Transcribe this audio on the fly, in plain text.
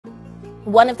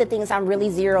One of the things I'm really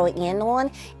zeroing in on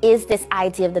is this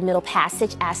idea of the Middle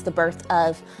Passage as the birth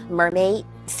of mermaid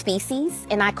species,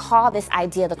 and I call this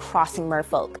idea the crossing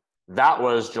merfolk. That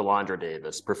was Jalandra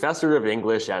Davis, professor of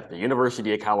English at the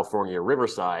University of California,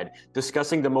 Riverside,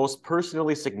 discussing the most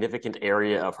personally significant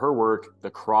area of her work, the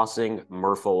crossing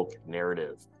merfolk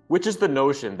narrative, which is the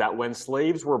notion that when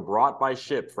slaves were brought by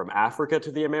ship from Africa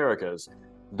to the Americas,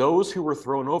 those who were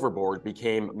thrown overboard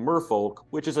became merfolk,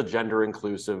 which is a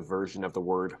gender-inclusive version of the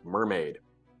word mermaid.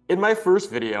 In my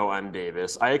first video on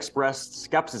Davis, I expressed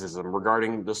skepticism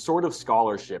regarding the sort of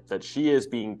scholarship that she is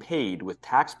being paid with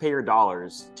taxpayer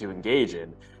dollars to engage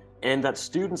in, and that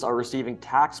students are receiving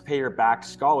taxpayer-backed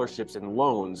scholarships and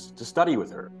loans to study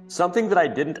with her. Something that I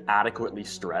didn't adequately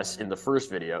stress in the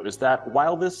first video is that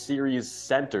while this series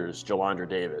centers Jalandra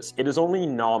Davis, it is only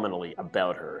nominally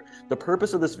about her. The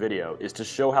purpose of this video is to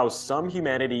show how some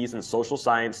humanities and social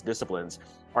science disciplines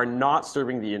are not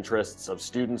serving the interests of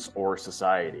students or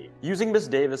society. Using Miss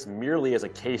Davis merely as a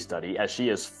case study, as she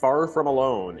is far from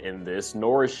alone in this,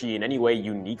 nor is she in any way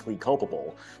uniquely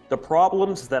culpable, the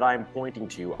problems that I'm pointing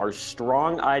to are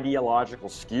strong ideological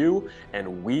skew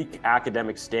and weak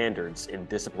academic standards in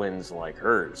disciplines like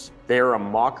hers. They are a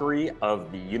mockery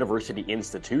of the university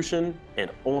institution and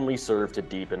only serve to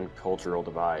deepen cultural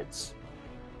divides.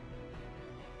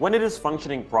 When it is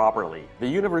functioning properly, the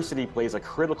university plays a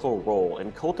critical role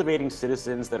in cultivating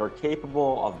citizens that are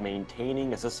capable of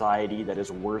maintaining a society that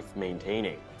is worth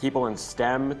maintaining. People in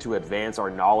STEM to advance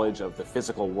our knowledge of the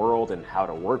physical world and how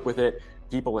to work with it,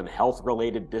 people in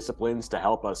health-related disciplines to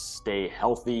help us stay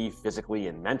healthy physically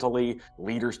and mentally,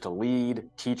 leaders to lead,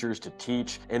 teachers to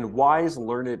teach, and wise,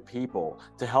 learned people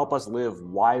to help us live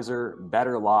wiser,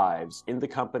 better lives in the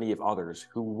company of others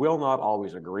who will not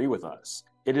always agree with us.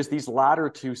 It is these latter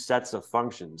two sets of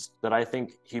functions that I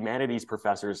think humanities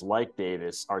professors like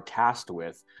Davis are tasked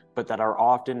with, but that are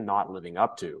often not living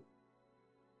up to.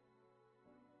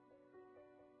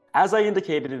 As I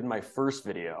indicated in my first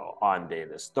video on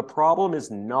Davis, the problem is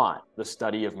not the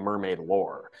study of mermaid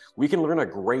lore. We can learn a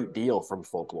great deal from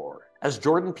folklore. As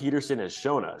Jordan Peterson has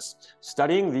shown us,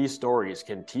 studying these stories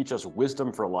can teach us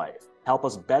wisdom for life, help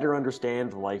us better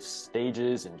understand life's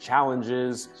stages and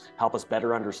challenges, help us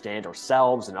better understand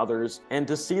ourselves and others, and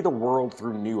to see the world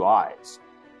through new eyes.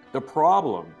 The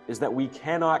problem is that we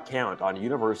cannot count on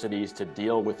universities to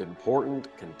deal with important,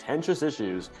 contentious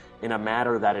issues in a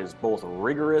manner that is both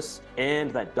rigorous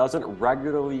and that doesn't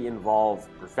regularly involve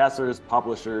professors,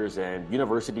 publishers, and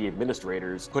university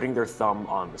administrators putting their thumb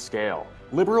on the scale.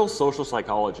 Liberal social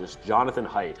psychologist Jonathan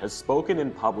Haidt has spoken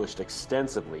and published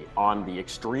extensively on the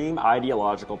extreme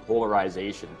ideological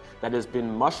polarization that has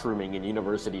been mushrooming in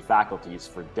university faculties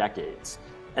for decades.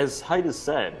 As Haidt has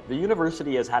said, the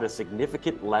university has had a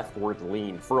significant leftward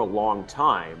lean for a long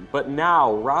time, but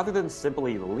now, rather than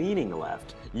simply leaning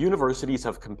left, universities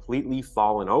have completely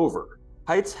fallen over.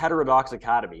 Haidt's Heterodox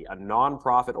Academy, a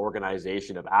non-profit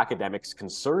organization of academics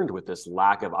concerned with this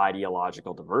lack of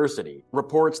ideological diversity,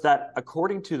 reports that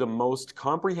according to the most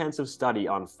comprehensive study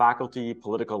on faculty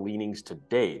political leanings to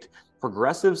date,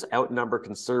 progressives outnumber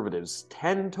conservatives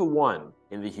 10-1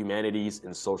 in the humanities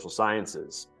and social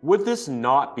sciences. Would this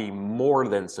not be more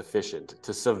than sufficient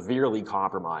to severely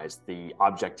compromise the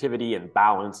objectivity and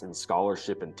balance in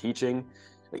scholarship and teaching?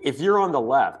 If you're on the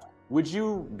left, would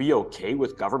you be okay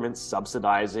with government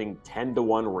subsidizing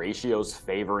 10-1 ratios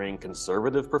favoring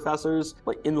conservative professors?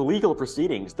 In legal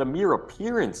proceedings, the mere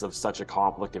appearance of such a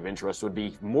conflict of interest would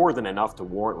be more than enough to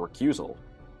warrant recusal.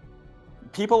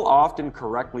 People often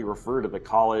correctly refer to the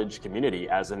college community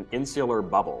as an insular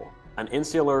bubble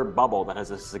that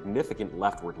has a significant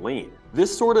leftward lean.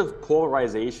 This sort of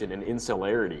polarization and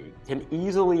insularity can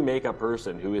easily make a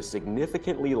person who is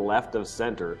significantly left of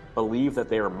center believe that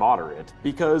they are moderate,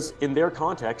 because in their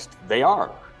context, they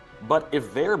are. But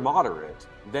if they're moderate,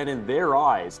 then in their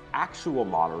eyes, actual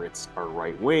moderates are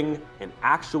right-wing, and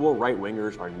actual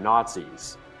right-wingers are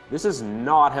Nazis. This is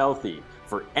not healthy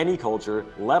for any culture,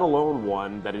 let alone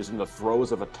one that is in the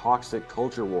throes of a toxic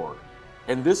culture war.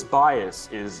 And this bias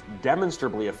is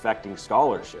demonstrably affecting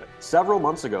scholarship. Several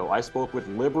months ago, I spoke with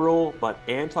liberal but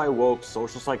anti-woke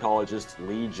social psychologist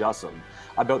Lee Jussum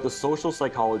about the social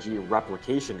psychology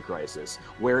replication crisis,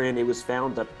 wherein it was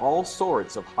found that all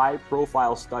sorts of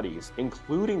high-profile studies,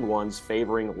 including ones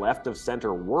favoring left-of-center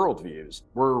worldviews,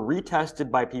 were retested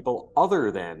by people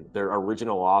other than their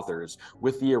original authors,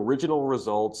 with the original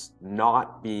results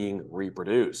not being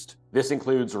reproduced. This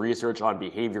includes research on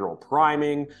behavioral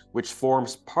priming, which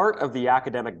forms part of the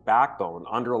academic backbone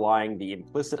underlying the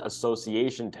implicit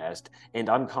association test and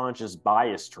unconscious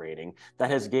bias training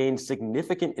that has gained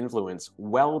significant influence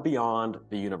well beyond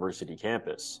the university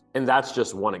campus. And that's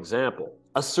just one example.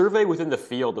 A survey within the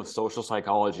field of social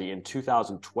psychology in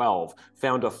 2012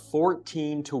 found a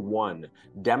 14-to-1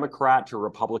 Democrat to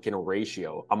Republican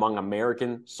ratio among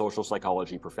American social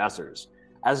psychology professors.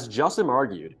 As Jussim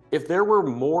argued, if there were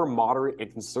more moderate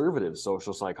and conservative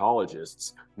social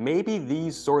psychologists, maybe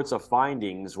these sorts of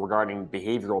findings regarding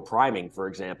behavioral priming, for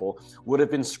example, would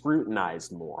have been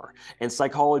scrutinized more, and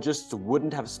psychologists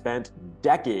wouldn't have spent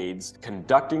decades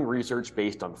conducting research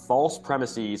based on false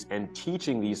premises and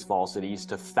teaching these falsities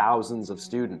to thousands of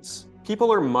students.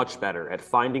 People are much better at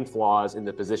finding flaws in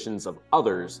the positions of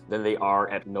others than they are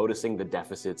at noticing the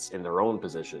deficits in their own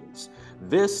positions.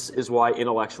 This is why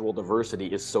intellectual diversity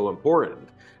is so important.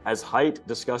 As Haidt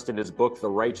discussed in his book The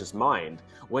Righteous Mind,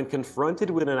 when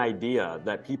confronted with an idea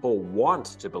that people want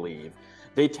to believe,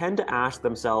 they tend to ask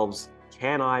themselves,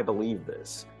 can I believe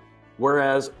this?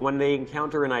 Whereas when they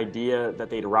encounter an idea that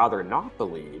they'd rather not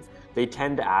believe, they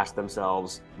tend to ask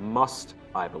themselves, must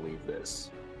I believe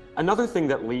this? Another thing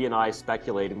that Lee and I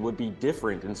speculated would be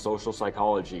different in social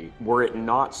psychology, were it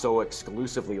not so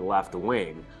exclusively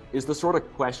left-wing, is the sort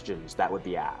of questions that would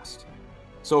be asked.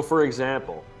 So for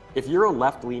example, if you're a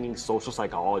left-leaning social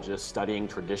psychologist studying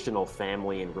traditional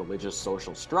family and religious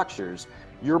social structures,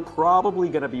 you're probably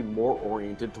going to be more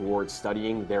oriented towards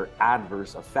studying their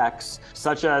adverse effects,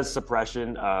 such as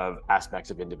suppression of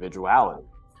aspects of individuality.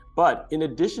 But in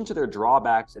addition to their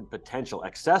drawbacks and potential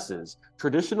excesses,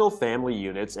 traditional family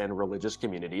units and religious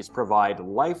communities provide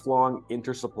lifelong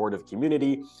intersupportive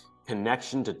community,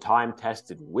 connection to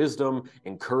time-tested wisdom,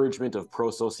 encouragement of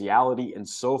prosociality, and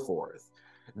so forth.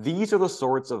 These are the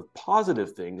sorts of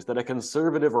positive things that a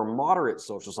conservative or moderate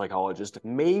social psychologist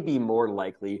may be more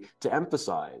likely to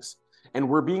emphasize. And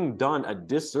we're being done a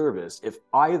disservice if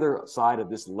either side of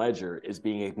this ledger is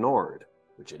being ignored,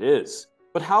 which it is.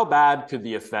 But how bad could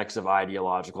the effects of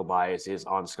ideological biases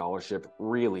on scholarship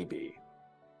really be?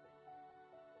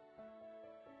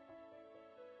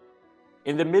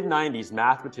 In the mid-90s,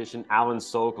 mathematician Alan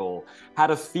Sokal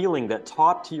had a feeling that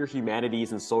top-tier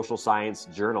humanities and social science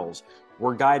journals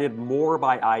were guided more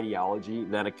by ideology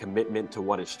than a commitment to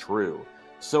what is true.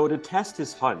 So to test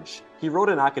his hunch, he wrote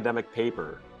an academic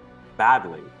paper,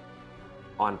 badly,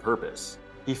 on purpose.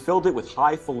 He filled it with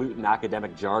highfalutin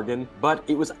academic jargon, but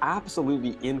it was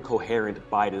absolutely incoherent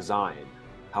by design.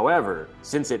 However,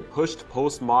 since it pushed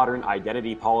postmodern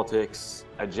identity politics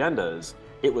agendas,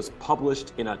 it was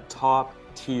published in a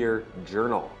top-tier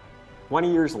journal.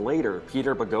 20 years later,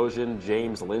 Peter Boghossian,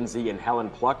 James Lindsay, and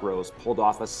Helen Pluckrose pulled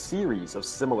off a series of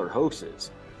similar hoaxes.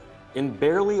 In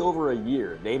barely over a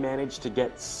year, they managed to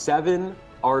get 7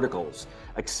 articles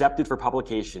accepted for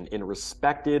publication in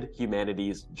respected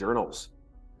humanities journals.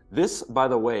 This, by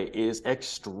the way, is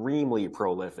extremely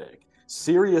prolific.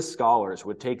 Serious scholars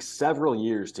would take several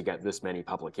years to get this many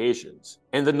publications.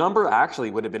 And the number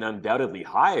actually would have been undoubtedly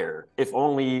higher if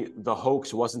only the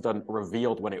hoax wasn't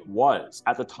revealed when it was.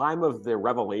 At the time of the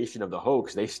revelation of the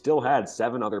hoax, they still had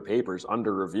 7 other papers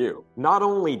under review. Not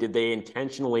only did they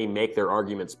intentionally make their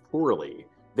arguments poorly,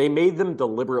 they made them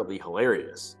deliberately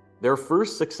hilarious. Their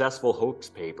first successful hoax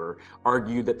paper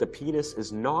argued that the penis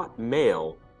is not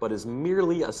male, but is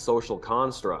merely a social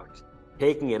construct.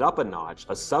 Taking it up a notch,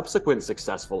 a subsequent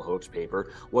successful hoax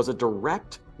paper was a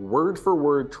direct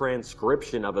word-for-word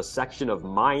transcription of a section of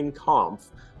Mein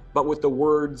Kampf, but with the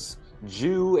words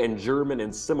Jew and German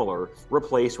and similar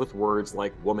replaced with words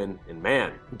like woman and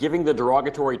man, giving the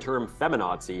derogatory term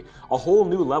feminazi a whole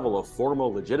new level of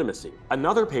formal legitimacy.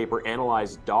 Another paper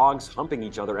analyzed dogs humping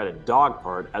each other at a dog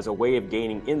park as a way of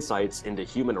gaining insights into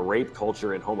human rape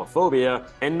culture and homophobia,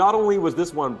 and not only was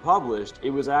this one published,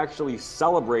 it was actually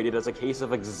celebrated as a case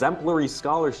of exemplary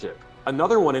scholarship.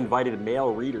 Another one invited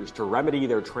male readers to remedy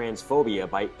their transphobia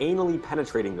by anally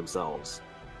penetrating themselves.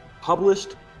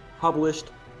 Published, published,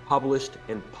 published,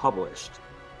 and published.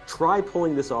 Try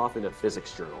pulling this off in a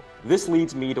physics journal. This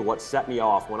leads me to what set me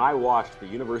off when I watched the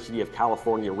University of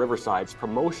California, Riverside's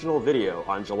promotional video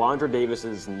on Jalandra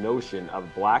Davis's notion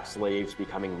of black slaves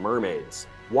becoming mermaids.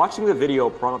 Watching the video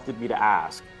prompted me to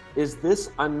ask, is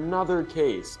this another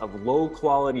case of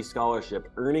low-quality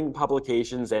scholarship earning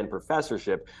publications and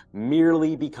professorship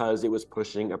merely because it was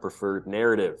pushing a preferred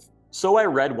narrative? So I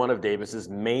read one of Davis's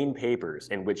main papers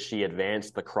in which she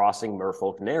advanced the crossing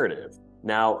merfolk narrative.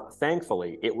 Now,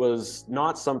 thankfully, it was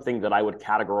not something that I would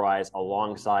categorize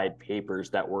alongside papers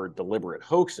that were deliberate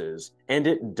hoaxes, and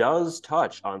it does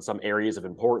touch on some areas of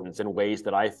importance in ways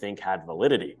that I think had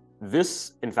validity.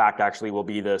 This, in fact, actually will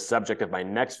be the subject of my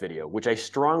next video, which I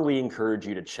strongly encourage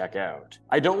you to check out.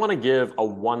 I don't want to give a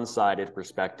one-sided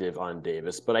perspective on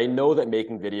Davis, but I know that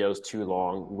making videos too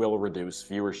long will reduce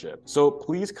viewership. So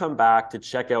please come back to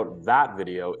check out that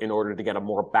video in order to get a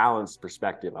more balanced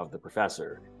perspective of the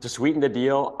professor. To sweeten the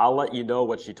deal, I'll let you know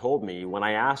what she told me when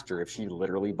I asked her if she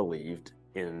literally believed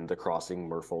in the crossing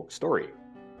merfolk story.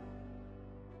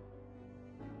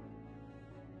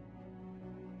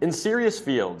 In serious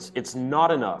fields, it's not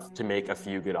enough to make a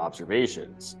few good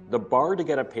observations. The bar to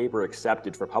get a paper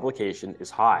accepted for publication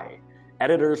is high.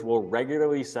 Editors will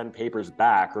regularly send papers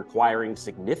back requiring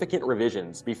significant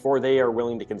revisions before they are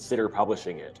willing to consider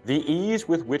publishing it. The ease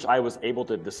with which I was able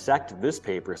to dissect this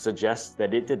paper suggests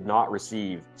that it did not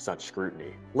receive such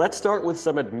scrutiny. Let's start with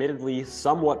some admittedly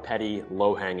somewhat petty,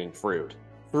 low-hanging fruit.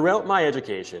 Throughout my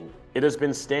education, it has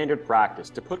been standard practice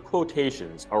to put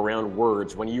quotations around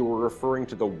words when you were referring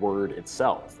to the word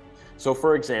itself. So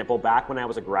for example, back when I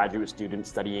was a graduate student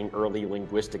studying early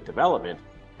linguistic development,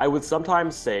 I would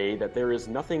sometimes say that there is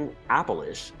nothing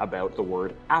Apple-ish about the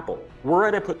word apple. Were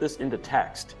I to put this into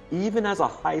text, even as a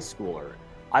high schooler,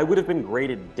 I would have been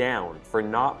graded down for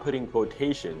not putting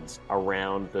quotations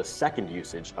around the second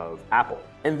usage of apple.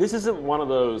 And this isn't one of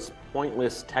those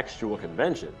pointless textual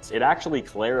conventions. It actually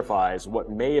clarifies what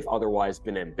may have otherwise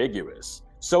been ambiguous.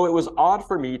 So it was odd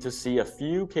for me to see a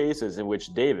few cases in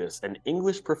which Davis, an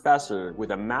English professor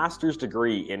with a master's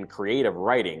degree in creative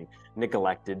writing,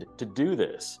 neglected to do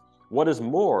this. What is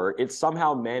more, it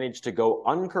somehow managed to go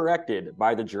uncorrected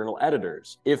by the journal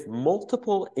editors. If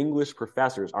multiple English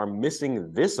professors are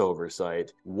missing this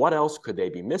oversight, what else could they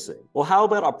be missing? Well, how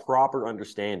about a proper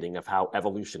understanding of how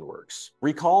evolution works?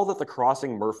 Recall that the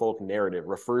crossing merfolk narrative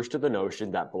refers to the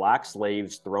notion that black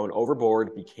slaves thrown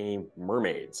overboard became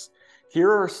mermaids.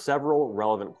 Here are several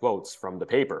relevant quotes from the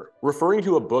paper. Referring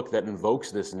to a book that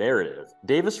invokes this narrative,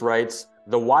 Davis writes,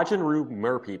 "The Wajanru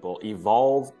merpeople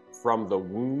evolved from the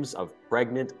wombs of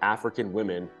pregnant African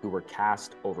women who were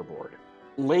cast overboard."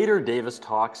 Later, Davis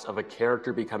talks of a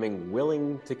character becoming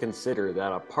willing to consider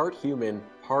that a part human,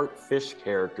 part fish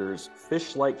character's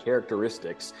fish-like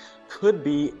characteristics could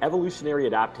be evolutionary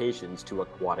adaptations to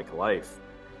aquatic life.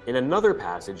 In another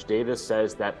passage, Davis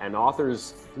says that an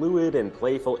author's fluid and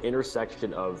playful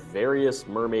intersection of various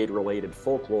mermaid-related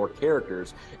folklore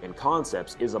characters and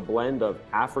concepts is a blend of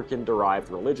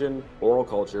African-derived religion, oral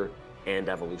culture, and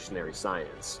evolutionary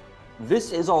science.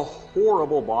 This is a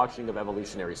horrible botching of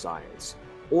evolutionary science.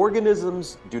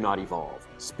 Organisms do not evolve,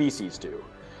 species do.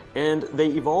 And they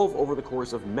evolve over the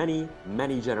course of many,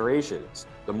 many generations.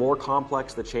 The more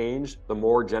complex the change, the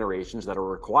more generations that are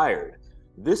required.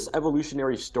 This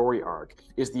evolutionary story arc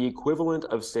is the equivalent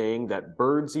of saying that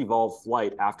birds evolved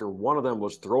flight after one of them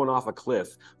was thrown off a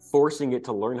cliff, forcing it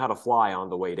to learn how to fly on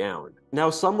the way down. Now,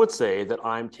 some would say that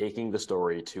I'm taking the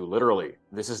story too literally.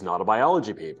 This is not a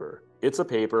biology paper. It's a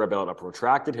paper about a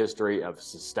protracted history of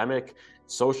systemic,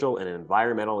 social, and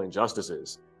environmental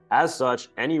injustices. As such,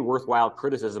 any worthwhile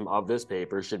criticism of this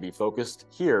paper should be focused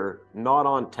here, not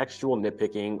on textual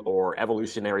nitpicking or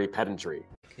evolutionary pedantry.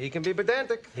 He can be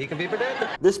pedantic. He can be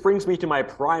pedantic. This brings me to my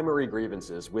primary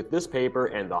grievances with this paper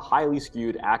and the highly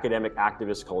skewed academic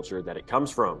activist culture that it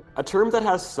comes from. A term that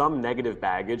has some negative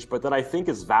baggage, but that I think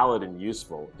is valid and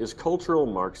useful, is cultural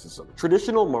Marxism.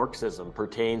 Traditional Marxism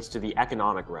pertains to the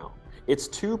economic realm. Its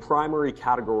two primary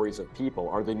categories of people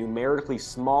are the numerically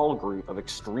small group of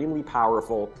extremely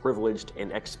powerful, privileged,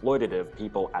 and exploitative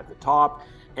people at the top,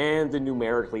 and the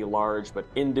numerically large but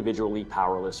individually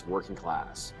powerless working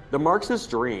class. The Marxist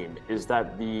dream is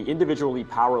that the individually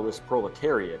powerless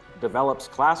proletariat develops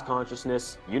class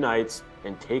consciousness, unites,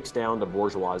 and takes down the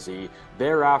bourgeoisie,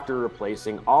 thereafter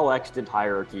replacing all extant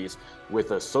hierarchies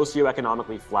with a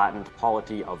socioeconomically flattened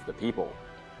polity of the people.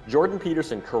 Jordan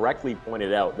Peterson correctly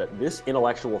pointed out that this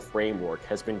intellectual framework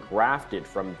has been grafted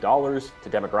from dollars to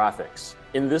demographics.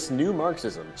 In this new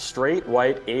Marxism, straight,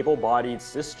 white, able-bodied,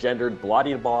 cisgendered,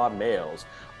 blah-de-blah males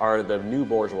are the new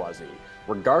bourgeoisie,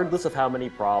 regardless of how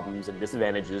many problems and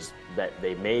disadvantages that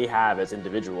they may have as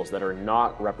individuals that are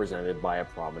not represented by a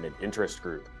prominent interest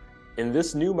group. In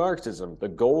this new Marxism, the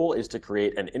goal is to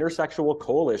create an intersexual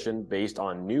coalition based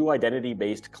on new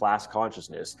identity-based class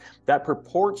consciousness that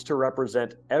purports to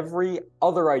represent every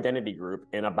other identity group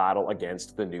in a battle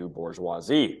against the new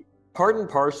bourgeoisie. Part and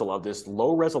parcel of this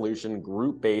low-resolution,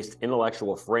 group-based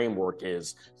intellectual framework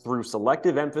is, through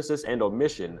selective emphasis and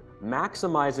omission,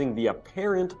 maximizing the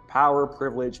apparent power,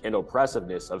 privilege, and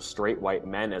oppressiveness of straight white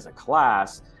men as a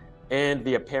class, and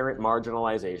the apparent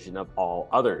marginalization of all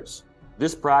others.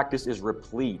 This practice is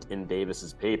replete in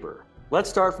Davis's paper. Let's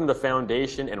start from the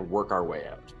foundation and work our way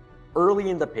out. Early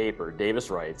in the paper, Davis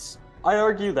writes, "I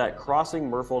argue that crossing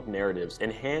merfolk narratives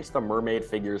enhance the mermaid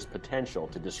figure's potential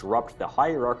to disrupt the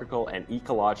hierarchical and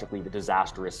ecologically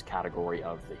disastrous category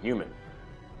of the human.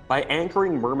 By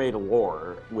anchoring mermaid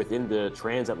lore within the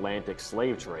transatlantic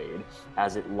slave trade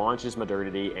as it launches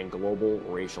modernity and global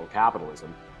racial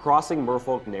capitalism, crossing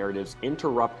merfolk narratives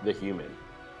interrupt the human.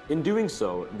 In doing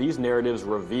so, these narratives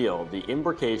reveal the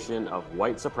imbrication of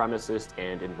white supremacist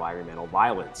and environmental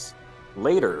violence."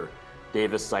 Later,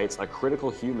 Davis cites a critical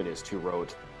humanist who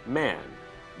wrote, "Man,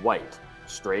 white,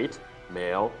 straight,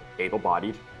 male,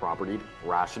 able-bodied, propertied,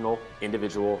 rational,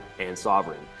 individual, and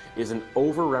sovereign, is an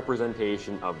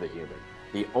overrepresentation of the human,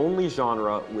 the only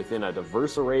genre within a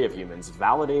diverse array of humans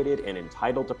validated and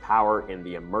entitled to power in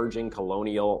the emerging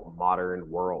colonial modern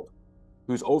world,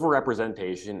 whose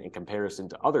overrepresentation in comparison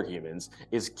to other humans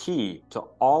is key to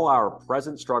all our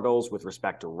present struggles with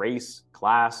respect to race,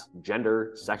 class,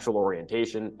 gender, sexual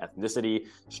orientation, ethnicity,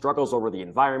 struggles over the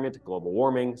environment, global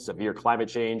warming, severe climate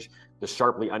change, the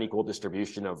sharply unequal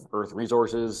distribution of Earth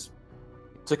resources."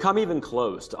 To come even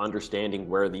close to understanding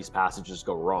where these passages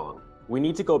go wrong, we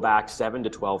need to go back 7 to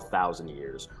 12,000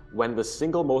 years, when the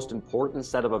single most important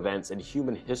set of events in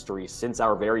human history since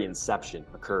our very inception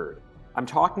occurred. I'm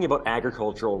talking about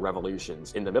agricultural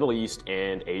revolutions in the Middle East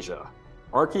and Asia.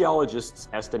 Archaeologists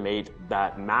estimate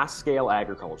that mass-scale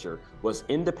agriculture was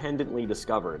independently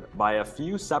discovered by a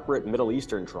few separate Middle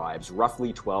Eastern tribes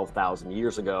roughly 12,000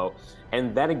 years ago,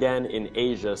 and then again in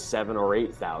Asia 7 or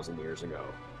 8,000 years ago.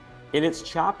 In its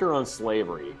chapter on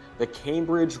slavery, the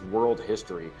Cambridge World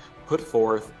History put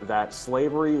forth that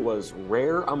slavery was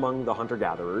rare among the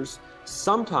hunter-gatherers,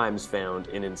 sometimes found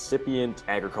in incipient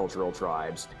agricultural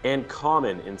tribes, and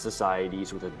common in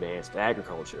societies with advanced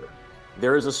agriculture.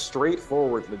 There is a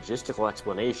straightforward logistical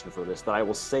explanation for this that I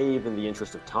will save in the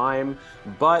interest of time,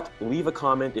 but leave a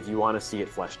comment if you want to see it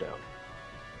fleshed out.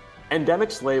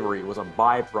 Endemic slavery was a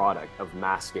byproduct of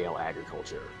mass-scale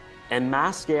agriculture. And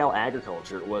mass-scale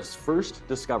agriculture was first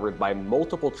discovered by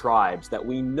multiple tribes that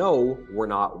we know were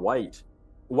not white.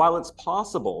 While it's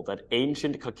possible that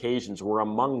ancient Caucasians were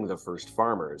among the first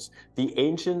farmers, the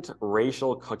ancient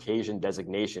racial Caucasian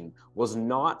designation was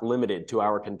not limited to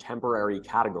our contemporary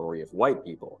category of white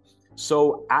people.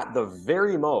 So, at the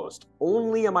very most,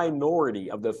 only a minority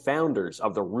of the founders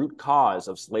of the root cause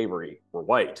of slavery were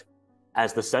white.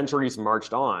 As the centuries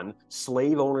marched on,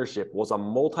 slave ownership was a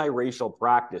multiracial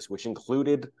practice which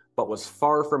included, but was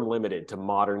far from limited to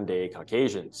modern-day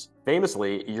Caucasians.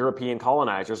 Famously, European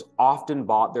colonizers often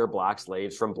bought their black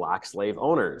slaves from black slave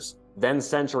owners. Then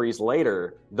centuries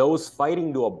later, those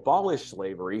fighting to abolish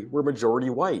slavery were majority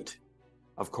white.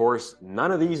 Of course,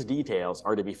 none of these details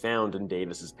are to be found in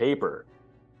Davis's paper.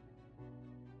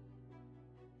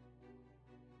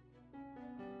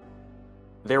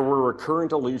 There were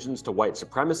recurrent allusions to white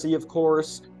supremacy, of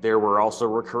course. There were also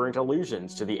recurrent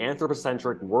allusions to the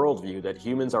anthropocentric worldview that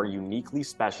humans are uniquely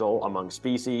special among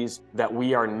species, that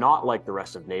we are not like the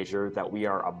rest of nature, that we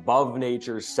are above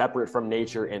nature, separate from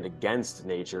nature, and against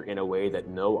nature in a way that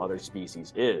no other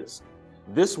species is.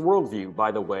 This worldview, by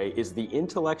the way, is the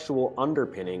intellectual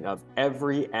underpinning of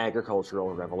every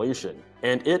agricultural revolution,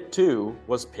 and it too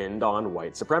was pinned on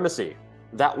white supremacy.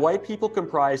 That white people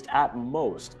comprised at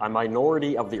most a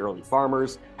minority of the early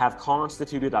farmers, have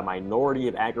constituted a minority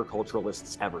of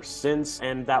agriculturalists ever since,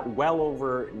 and that well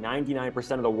over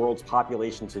 99% of the world's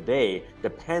population today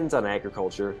depends on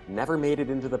agriculture never made it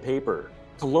into the paper.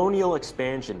 Colonial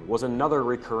expansion was another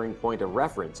recurring point of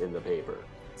reference in the paper.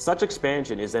 Such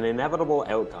expansion is an inevitable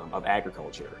outcome of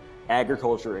agriculture.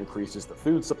 Agriculture increases the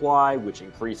food supply, which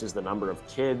increases the number of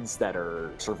kids that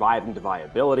are surviving to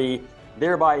viability,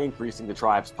 thereby increasing the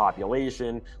tribe's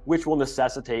population, which will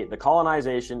necessitate the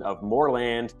colonization of more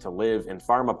land to live and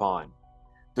farm upon.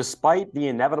 Despite the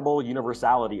inevitable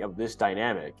universality of this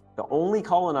dynamic, the only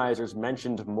colonizers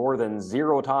mentioned more than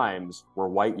 0 times were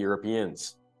white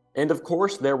Europeans. And of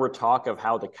course, there were talk of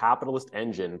how the capitalist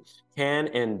engine can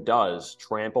and does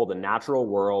trample the natural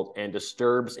world and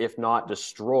disturbs, if not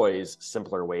destroys,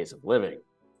 simpler ways of living.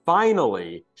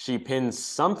 Finally, she pins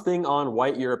something on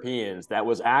white Europeans that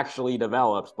was actually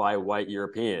developed by white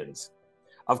Europeans.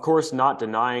 Of course, not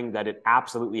denying that it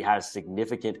absolutely has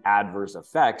significant adverse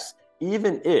effects.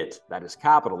 Even it, that is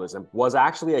capitalism, was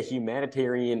actually a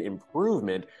humanitarian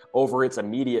improvement over its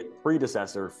immediate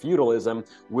predecessor, feudalism,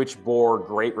 which bore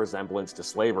great resemblance to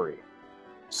slavery.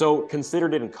 So,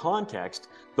 considered in context,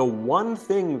 the one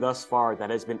thing thus far that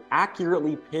has been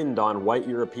accurately pinned on white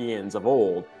Europeans of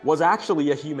old was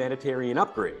actually a humanitarian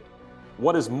upgrade.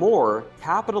 What is more,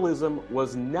 capitalism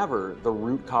was never the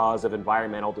root cause of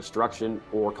environmental destruction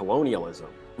or colonialism.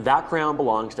 That crown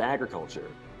belongs to agriculture.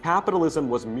 Capitalism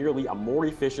was merely a more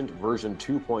efficient version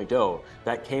 2.0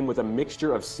 that came with a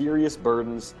mixture of serious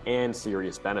burdens and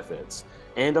serious benefits.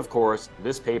 And of course,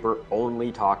 this paper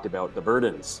only talked about the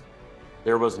burdens.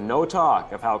 There was no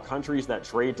talk of how countries that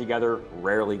trade together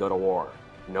rarely go to war.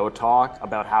 No talk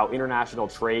about how international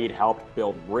trade helped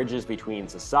build bridges between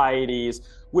societies,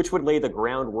 which would lay the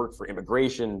groundwork for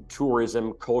immigration,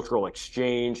 tourism, cultural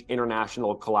exchange,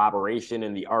 international collaboration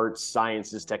in the arts,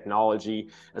 sciences, technology,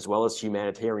 as well as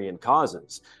humanitarian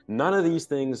causes. None of these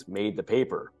things made the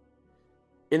paper.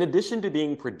 In addition to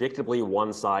being predictably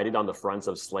one-sided on the fronts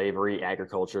of slavery,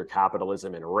 agriculture,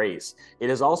 capitalism, and race, it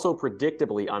is also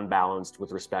predictably unbalanced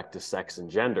with respect to sex and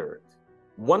gender.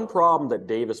 One problem that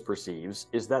Davis perceives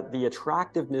is that the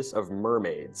attractiveness of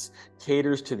mermaids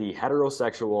caters to the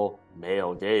heterosexual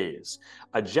male gaze,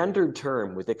 a gendered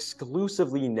term with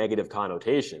exclusively negative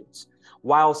connotations,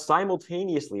 while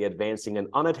simultaneously advancing an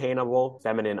unattainable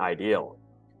feminine ideal.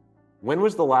 When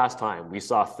was the last time we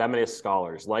saw feminist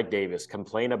scholars like Davis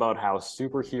complain about how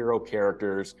superhero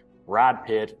characters, Brad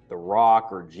Pitt, The Rock,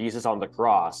 or Jesus on the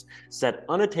Cross, set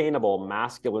unattainable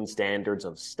masculine standards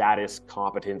of status,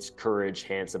 competence, courage,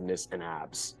 handsomeness, and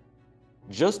abs?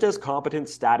 Just as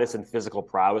competence, status, and physical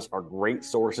prowess are great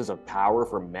sources of power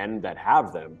for men that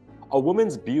have them, a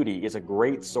woman's beauty is a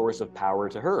great source of power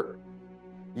to her.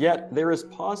 Yet there is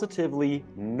positively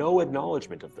no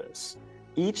acknowledgement of this.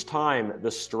 Each time the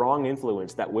strong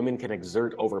influence that women can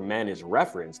exert over men is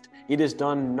referenced, it is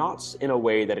done not in a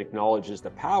way that acknowledges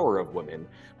the power of women,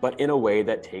 but in a way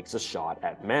that takes a shot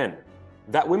at men.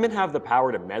 That women have the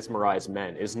power to mesmerize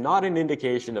men is not an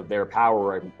indication of their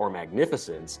power or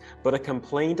magnificence, but a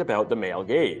complaint about the male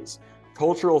gaze.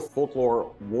 Cultural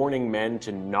folklore warning men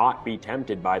to not be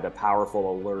tempted by the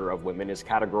powerful allure of women is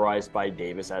categorized by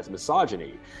Davis as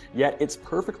misogyny. Yet it's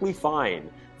perfectly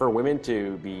fine for women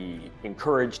to be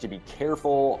encouraged to be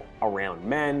careful around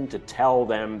men, to tell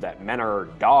them that men are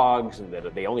dogs and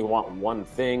that they only want one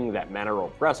thing, that men are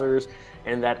oppressors,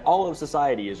 and that all of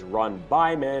society is run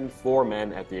by men for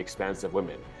men at the expense of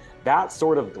women. That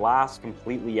sort of glass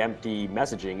completely empty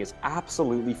messaging is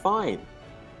absolutely fine.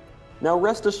 Now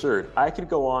rest assured, I could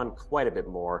go on quite a bit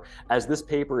more, as this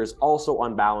paper is also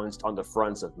unbalanced on the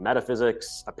fronts of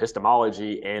metaphysics,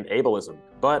 epistemology, and ableism,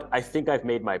 but I think I've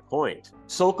made my point.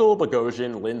 Sokol,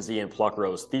 Boghossian, Lindsay, and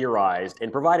Pluckrose theorized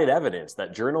and provided evidence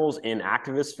that journals in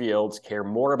activist fields care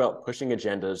more about pushing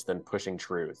agendas than pushing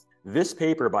truth. This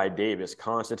paper by Davis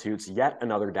constitutes yet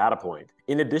another data point.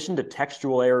 In addition to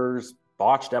textual errors,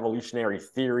 botched evolutionary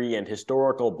theory, and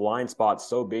historical blind spots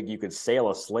so big you could sail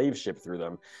a slave ship through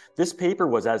them, this paper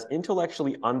was as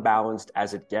intellectually unbalanced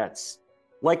as it gets.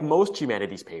 Like most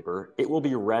humanities paper, it will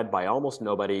be read by almost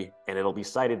nobody, and it'll be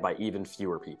cited by even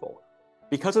fewer people.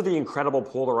 Because of the incredible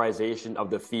polarization of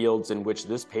the fields in which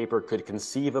this paper could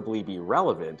conceivably be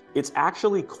relevant, it's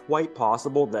actually quite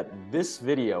possible that this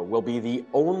video will be the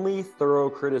only thorough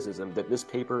criticism that this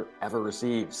paper ever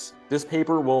receives. This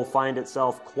paper will find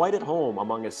itself quite at home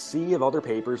among a sea of other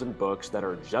papers and books that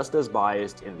are just as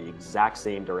biased in the exact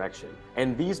same direction.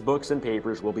 And these books and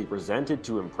papers will be presented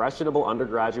to impressionable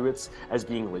undergraduates as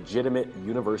being legitimate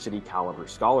university caliber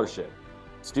scholarship.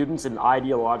 Students in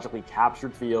ideologically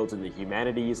captured fields in the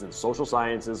humanities and social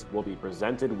sciences will be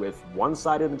presented with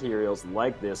one-sided materials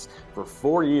like this for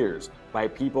 4 years by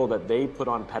people that they put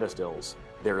on pedestals,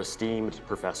 their esteemed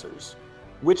professors.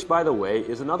 Which, by the way,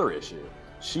 is another issue.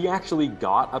 She actually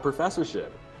got a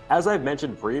professorship. As I've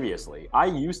mentioned previously, I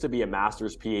used to be a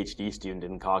master's PhD student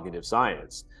in cognitive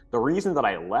science. The reason that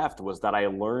I left was that I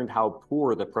learned how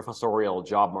poor the professorial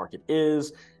job market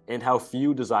is and how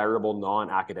few desirable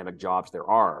non-academic jobs there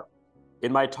are.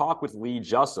 In my talk with Lee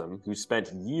Jussum, who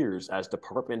spent years as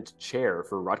department chair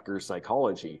for Rutgers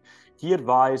psychology, he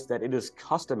advised that it is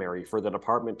customary for the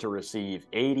department to receive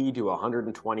 80 to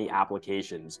 120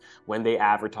 applications when they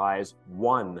advertise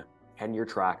one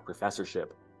tenure-track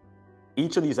professorship.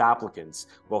 Each of these applicants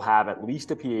will have at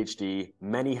least a PhD,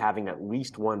 many having at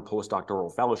least one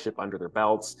postdoctoral fellowship under their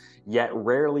belts, yet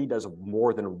rarely does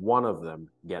more than one of them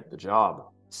get the job.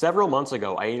 Several months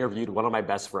ago, I interviewed one of my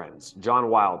best friends, John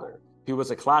Wilder, who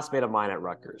was a classmate of mine at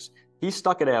Rutgers. He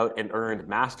stuck it out and earned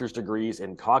master's degrees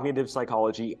in cognitive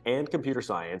psychology and computer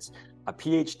science, a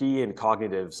PhD in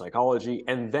cognitive psychology,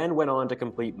 and then went on to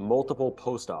complete multiple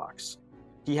postdocs.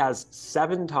 He has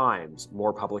 7 times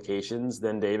more publications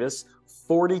than Davis,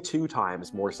 42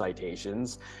 times more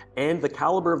citations, and the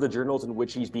caliber of the journals in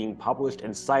which he's being published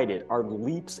and cited are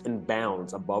leaps and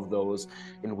bounds above those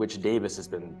in which Davis has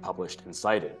been published and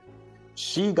cited.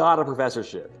 She got a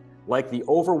professorship. Like the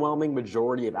overwhelming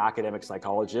majority of academic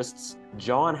psychologists,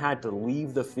 John had to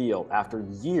leave the field after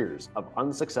years of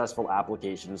unsuccessful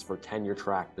applications for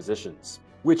tenure-track positions,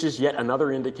 which is yet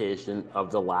another indication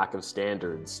of the lack of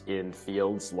standards in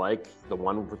fields like the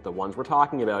ones we're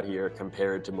talking about here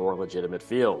compared to more legitimate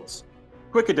fields.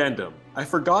 Quick addendum, I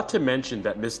forgot to mention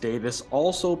that Miss Davis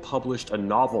also published a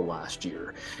novel last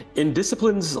year. In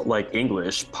disciplines like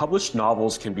English, published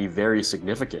novels can be very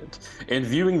significant, and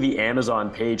viewing the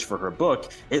Amazon page for her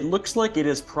book, it looks like it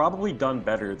has probably done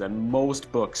better than most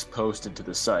books posted to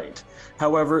the site.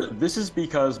 However, this is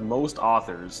because most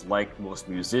authors, like most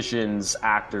musicians,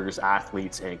 actors,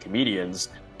 athletes, and comedians,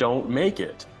 don't make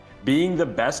it. Being the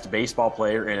best baseball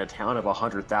player in a town of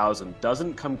 100,000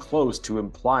 doesn't come close to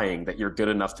implying that you're good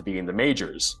enough to be in the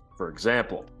majors, for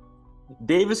example.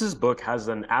 Davis's book has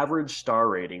an average star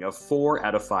rating of 4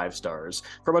 out of 5 stars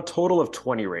from a total of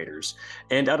 20 raters,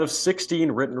 and out of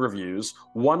 16 written reviews,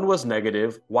 1 was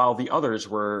negative while the others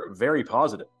were very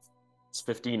positive. It's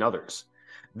 15 others.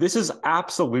 This is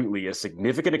absolutely a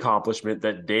significant accomplishment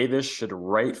that Davis should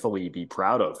rightfully be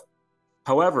proud of.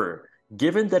 However,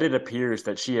 given that it appears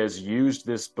that she has used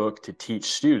this book to teach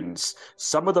students,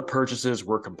 some of the purchases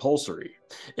were compulsory.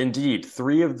 Indeed,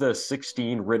 3 of the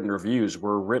 16 written reviews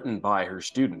were written by her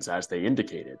students, as they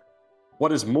indicated.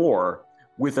 What is more,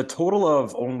 with a total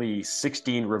of only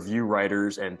 16 review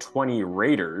writers and 20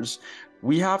 raters,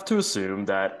 we have to assume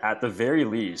that, at the very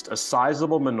least, a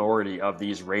sizable minority of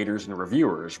these raters and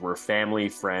reviewers were family,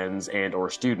 friends, and/or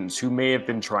students who may have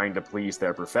been trying to please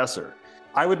their professor.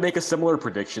 I would make a similar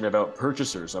prediction about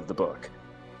purchasers of the book.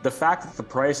 The fact that the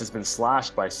price has been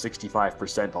slashed by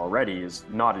 65% already is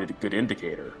not a good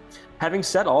indicator. Having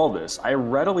said all this, I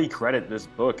readily credit this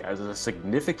book as a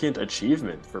significant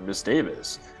achievement for Miss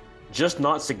Davis, just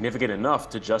not significant enough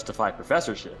to justify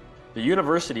professorship. The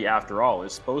university, after all,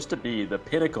 is supposed to be the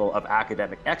pinnacle of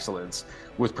academic excellence,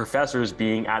 with professors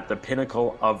being at the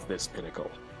pinnacle of this pinnacle.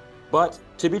 But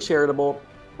to be charitable,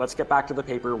 let's get back to the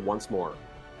paper once more.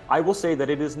 I will say that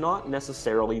it is not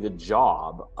necessarily the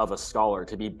job of a scholar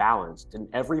to be balanced in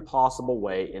every possible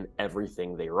way in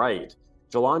everything they write.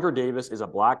 Jalandra Davis is a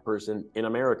Black person in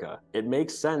America. It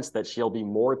makes sense that she'll be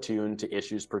more tuned to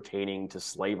issues pertaining to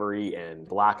slavery and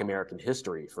Black American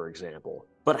history, for example.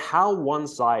 But how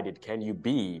one-sided can you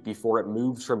be before it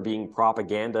moves from being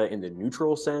propaganda in the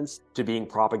neutral sense to being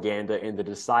propaganda in the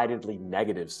decidedly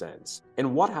negative sense?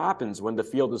 And what happens when the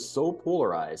field is so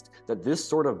polarized that this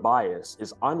sort of bias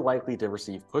is unlikely to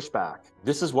receive pushback?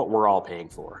 This is what we're all paying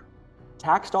for.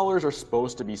 Tax dollars are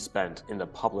supposed to be spent in the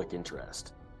public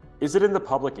interest. Is it in the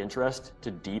public interest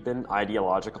to deepen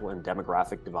ideological and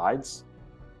demographic divides?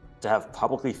 To have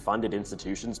publicly funded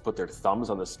institutions put their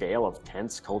thumbs on the scale of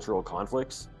tense cultural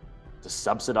conflicts? To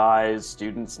subsidize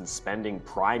students in spending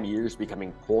prime years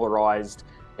becoming polarized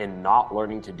and not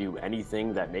learning to do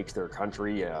anything that makes their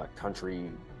country a country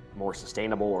more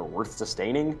sustainable or worth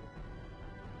sustaining?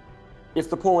 If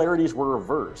the polarities were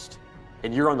reversed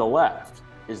and you're on the left,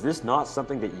 is this not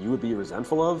something that you would be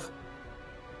resentful of?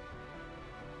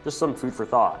 Just some food for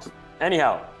thought.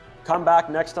 Anyhow, come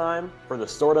back next time for the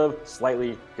sort of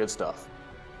slightly good stuff.